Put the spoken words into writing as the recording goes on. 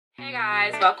Hey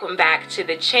guys, welcome back to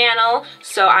the channel.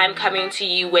 So I'm coming to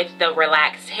you with the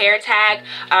relaxed hair tag.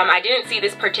 I didn't see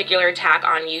this particular tag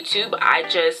on YouTube. I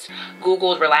just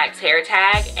googled relaxed hair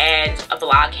tag and a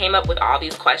blog came up with all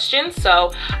these questions.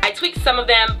 So I tweaked some of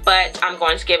them, but I'm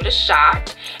going to give it a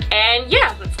shot. And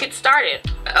yeah, let's get started.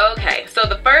 Okay, so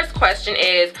the first question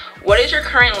is, what is your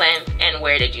current length and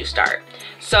where did you start?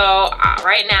 So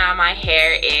right now my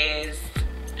hair is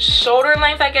shoulder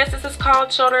length, I guess this is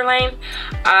called shoulder length.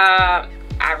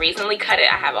 I recently cut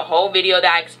it. I have a whole video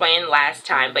that I explained last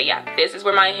time, but yeah, this is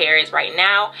where my hair is right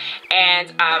now. And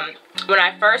when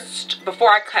before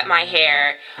I cut my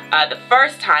hair the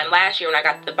first time last year when I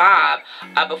got the bob,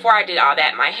 before I did all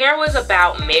that, my hair was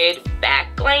about mid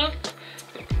back length.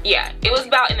 Yeah, it was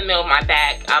about in the middle of my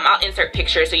back. I'll insert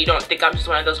pictures so you don't think I'm just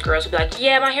one of those girls who be like,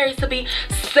 yeah, my hair used to be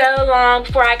so long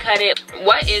before I cut it.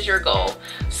 What is your goal?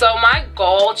 So my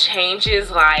goal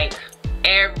changes like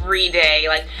every day.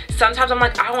 Like sometimes I'm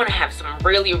like, I want to have some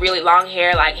really, really long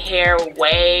hair, like hair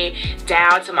way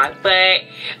down to my butt.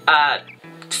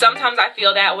 Sometimes I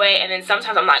feel that way, and then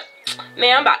sometimes I'm like,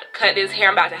 man, I'm about to cut this hair.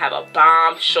 I'm about to have a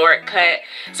bomb shortcut.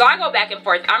 So I go back and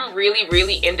forth. I'm really,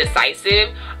 really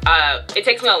indecisive. It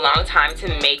takes me a long time to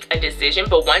make a decision,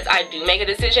 but once I do make a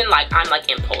decision, like I'm like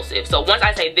impulsive. So once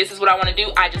I say this is what I want to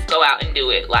do, I just go out and do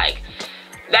it. Like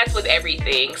that's with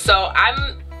everything. So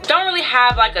don't really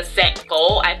have like a set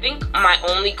goal. I think my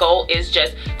only goal is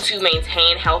just to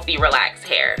maintain healthy, relaxed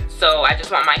hair. So I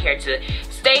just want my hair to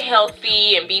stay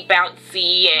healthy and be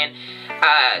bouncy and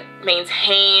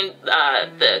maintain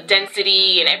the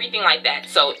density and everything like that.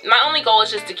 So my only goal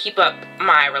is just to keep up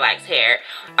my relaxed hair,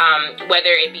 whether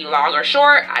it be long or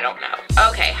short, I don't know.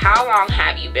 Okay, how long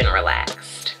have you been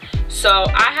relaxed? So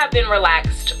I have been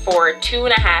relaxed for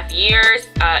 2.5 years.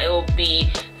 It will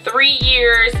be 3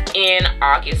 years in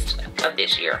August of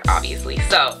this year, obviously.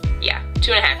 So yeah,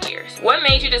 2.5 years. What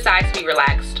made you decide to be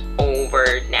relaxed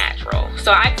over natural?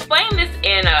 So I explained this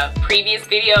in a previous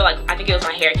video, like I think it was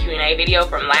my hair Q&A video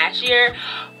from last year,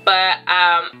 but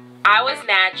I was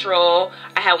natural.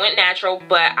 I went natural,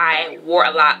 but I wore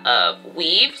a lot of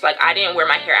weaves. Like I didn't wear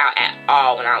my hair out at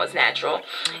all when I was natural.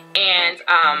 And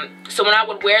so when I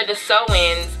would wear the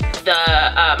sew-ins,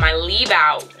 my leave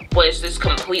out was just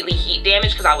completely heat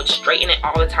damaged because I would straighten it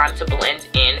all the time to blend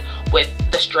in with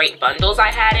the straight bundles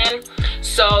I had in.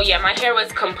 So yeah, my hair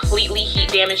was completely heat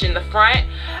damaged in the front.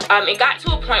 It got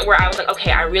to a point where I was like,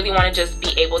 okay, I really want to just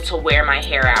be able to wear my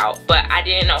hair out, but I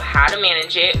didn't know how to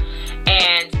manage it.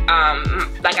 And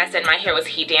like I said, my hair was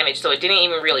heat damaged, so it didn't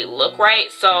even really look right.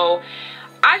 So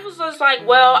I was just like,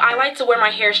 well, I like to wear my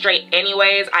hair straight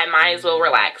anyways, I might as well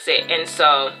relax it. And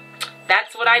so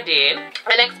that's what I did.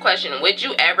 The next question, would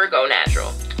you ever go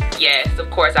natural? Yes, of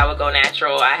course I would go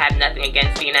natural. I have nothing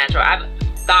against being natural.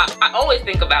 I always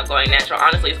think about going natural.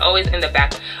 Honestly, it's always in the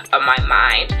back of my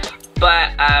mind.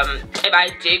 But if I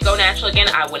did go natural again,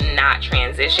 I would not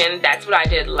transition. That's what I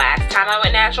did last time I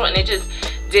went natural, and it just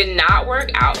did not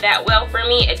work out that well for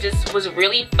me. It just was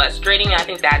really frustrating, and I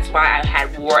think that's why I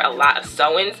wore a lot of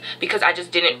sew-ins, because I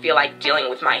just didn't feel like dealing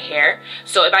with my hair.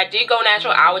 So if I did go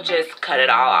natural, I would just cut it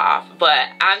all off. But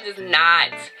I'm just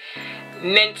not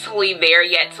mentally there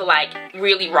yet to like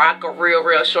really rock a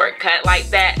real short cut like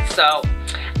that. So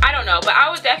I don't know, but I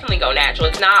would definitely go natural.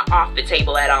 It's not off the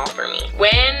table at all for me.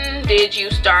 When did you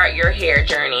start your hair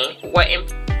journey? What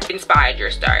inspired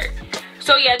your start?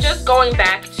 So yeah, just going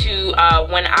back to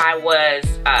when I was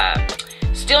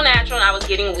still natural and I was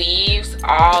getting weaves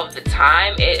all the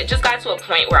time, it just got to a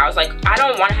point where I was like, I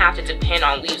don't want to have to depend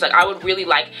on weaves. Like I would really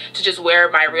like to just wear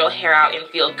my real hair out and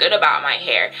feel good about my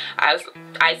hair.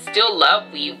 I still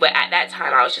love weave, but at that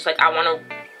time I was just like, I want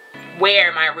to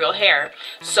wear my real hair.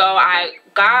 So I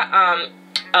got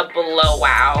a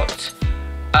blowout.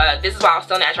 This is while I was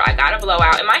still natural. I got a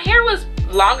blowout and my hair was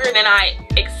longer than I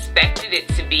expected it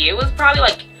to be. It was probably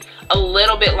like a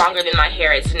little bit longer than my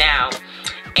hair is now.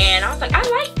 And I was like, I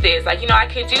like this. Like, you know, I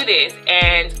could do this.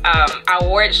 And I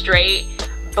wore it straight.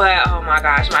 But oh my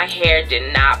gosh, my hair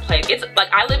did not play. It's like,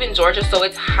 I live in Georgia, so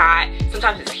it's hot.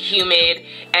 Sometimes it's humid.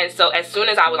 And so as soon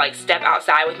as I would like step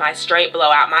outside with my straight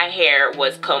blowout, my hair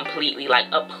was completely like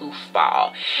a poof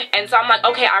ball. And so I'm like,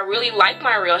 okay, I really like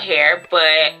my real hair,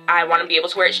 but I want to be able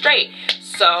to wear it straight.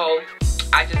 So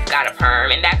I just got a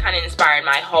perm, and that kind of inspired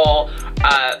my whole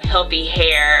healthy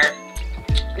hair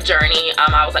journey.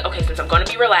 I was like, okay, since I'm going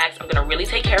to be relaxed, I'm going to really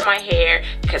take care of my hair,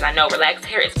 because I know relaxed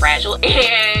hair is fragile.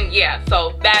 And yeah,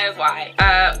 so that is why.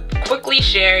 Quickly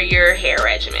share your hair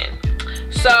regimen.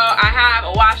 So I have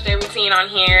a wash day routine on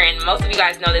here, and most of you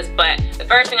guys know this, but the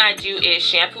first thing I do is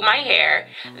shampoo my hair,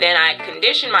 then I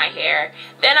condition my hair,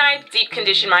 then I deep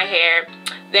condition my hair,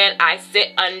 then I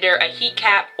sit under a heat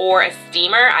cap or a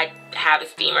steamer. I have a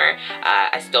steamer.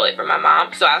 I stole it from my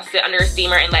mom. So I'll sit under a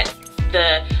steamer and let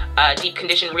the deep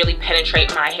condition really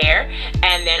penetrate my hair,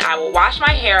 and then I will wash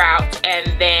my hair out,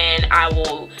 and then I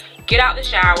will get out the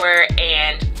shower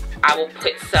and I will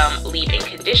put some leave-in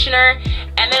conditioner,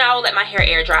 and then I will let my hair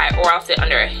air dry, or I'll sit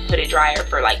under a hooded dryer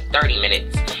for like 30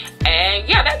 minutes. And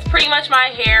yeah, that's pretty much my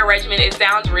hair regimen. It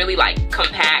sounds really like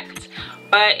compact,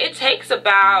 but it takes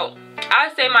about,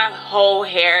 I'd say my whole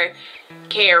hair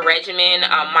care regimen,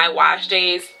 my wash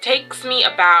days, takes me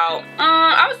about,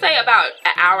 I would say about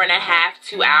an hour and a half,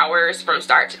 2 hours from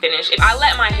start to finish. If I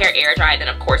let my hair air dry, then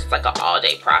of course it's like an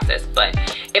all-day process, but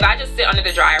if I just sit under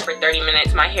the dryer for 30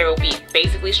 minutes, my hair will be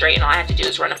basically straight, and all I have to do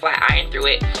is run a flat iron through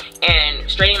it, and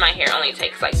straightening my hair only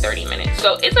takes like 30 minutes.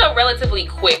 So it's a relatively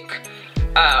quick,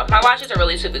 my washes are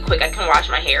relatively quick. I can wash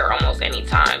my hair almost any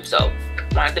time. So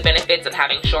one of the benefits of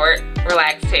having short,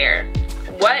 relaxed hair.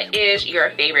 What is your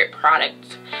favorite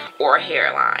product or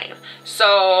hairline?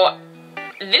 So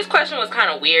this question was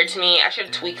kind of weird to me. I should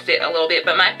have tweaked it a little bit,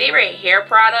 but my favorite hair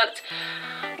product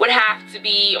would have to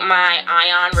be my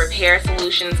Ion Repair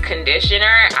Solutions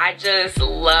conditioner. I just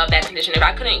love that conditioner. If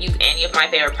I couldn't use any of my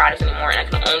favorite products anymore and I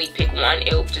could only pick one,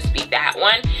 it would just be that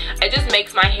one. It just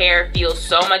makes my hair feel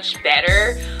so much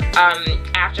better.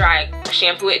 After I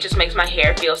shampoo it, it just makes my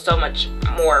hair feel so much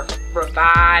more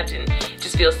revived and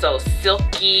just feels so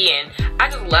silky, and I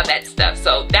just love that stuff.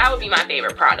 So that would be my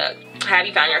favorite product. Have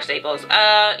you found your staples?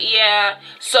 Yeah.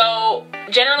 So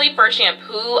generally for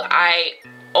shampoo, I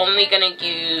only gonna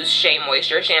use Shea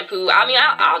Moisture shampoo. I mean,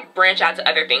 I'll branch out to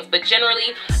other things, but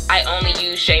generally I only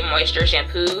use Shea Moisture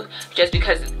shampoo just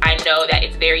because I know that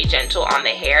it's very gentle on the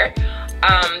hair.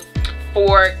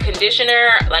 For conditioner,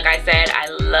 like I said, I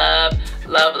love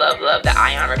the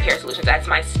Ion Repair Solutions. That's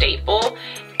my staple.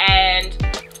 And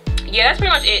yeah, that's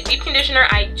pretty much it. Deep conditioner,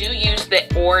 I do use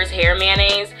the Oars hair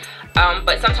mayonnaise,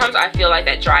 but sometimes I feel like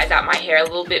that dries out my hair a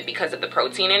little bit because of the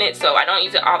protein in it, so I don't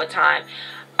use it all the time.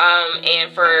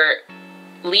 And for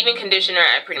leave-in conditioner,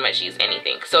 I pretty much use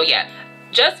anything. So yeah,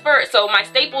 so my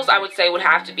staples I would say would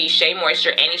have to be Shea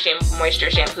Moisture, any Shea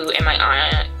Moisture shampoo, and my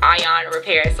Ion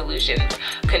Repair Solutions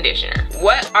conditioner.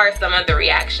 What are some of the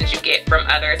reactions you get from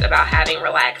others about having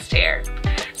relaxed hair?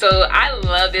 So I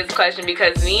love this question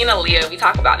because me and Aleah, we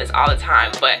talk about this all the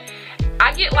time, but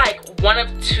I get like one of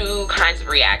two kinds of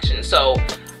reactions. So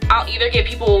I'll either get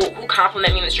people who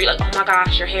compliment me in the street like, oh my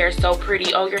gosh, your hair is so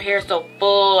pretty, oh your hair is so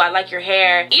full, I like your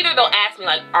hair. Either they'll ask me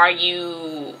like, are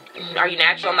you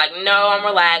natural? I'm like, no, I'm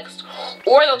relaxed.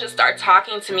 Or they'll just start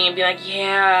talking to me and be like,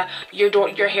 yeah,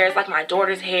 your hair is like my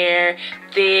daughter's hair,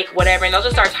 thick, whatever. And they'll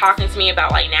just start talking to me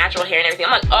about like natural hair and everything.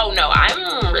 I'm like, oh no,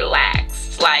 I'm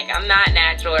relaxed. Like, I'm not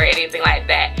natural or anything like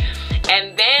that.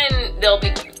 And then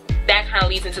that kind of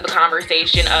leads into the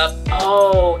conversation of,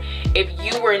 oh, if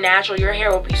you were natural, your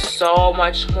hair would be so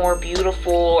much more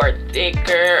beautiful or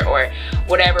thicker or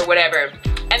whatever.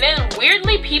 And then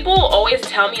weirdly, people always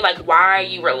tell me like, why are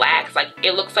you relaxed? Like,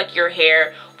 it looks like your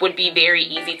hair would be very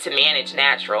easy to manage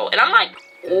natural. And I'm like,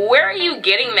 where are you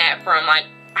getting that from? Like,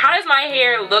 how does my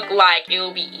hair look like it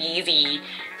will be easy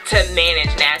to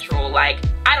manage natural? Like,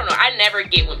 I don't know. I never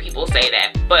get when people say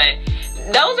that, but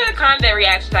those are the kind of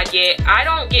reactions I get. I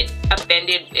don't get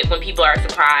offended when people are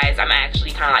surprised. I'm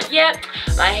actually kind of like, yep,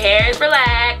 my hair is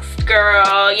relaxed,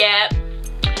 girl, yep.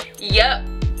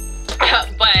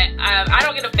 But I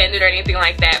don't get offended or anything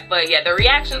like that. But yeah, the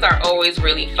reactions are always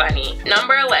really funny.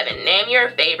 Number 11, name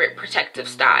your favorite protective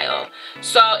style.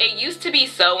 So it used to be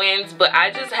sew-ins, but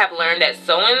I just have learned that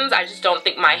sew-ins, I just don't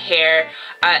think my hair,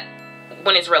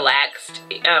 when it's relaxed,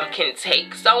 can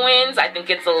take sew-ins. I think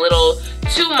it's a little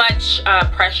too much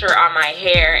pressure on my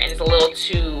hair, and it's a little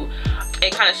too,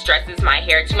 it kind of stresses my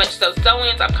hair too much. So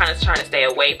sew-ins I'm kind of trying to stay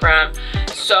away from.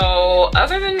 So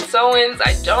other than sew-ins,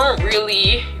 I don't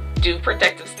really do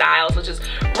protective styles, which is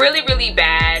really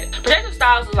bad. Protective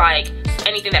styles is like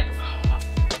anything that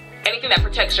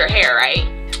protects your hair, right?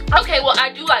 Okay, well,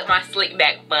 I do like my slick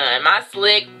back bun. My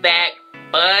slick back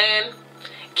bun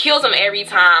kills them every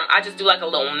time. I just do like a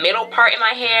little middle part in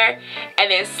my hair and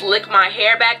then slick my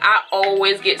hair back. I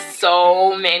always get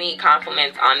so many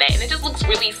compliments on that, and it just looks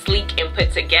really sleek and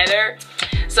put together.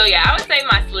 So yeah, I would say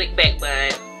my slick back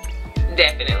bun,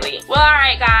 definitely. Well,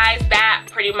 alright guys, that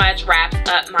pretty much wraps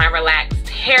up my relaxed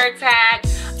hair tag.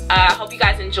 I hope you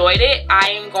guys enjoyed it. I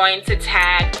am going to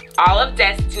tag all of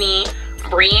Destiny,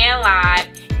 Brienne Live,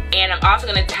 and I'm also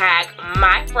going to tag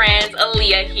my friends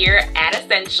Aleah here at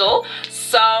Essential.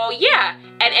 So yeah,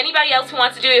 And anybody else who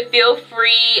wants to do it, feel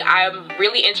free. I'm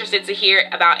really interested to hear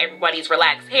about everybody's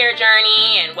relaxed hair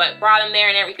journey and what brought them there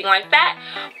and everything like that.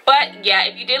 But yeah,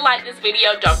 if you did like this video,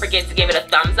 don't forget to give it a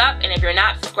thumbs up. And if you're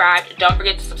not subscribed, don't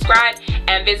forget to subscribe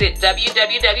and visit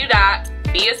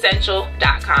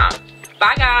www.beessential.com.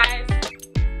 Bye guys.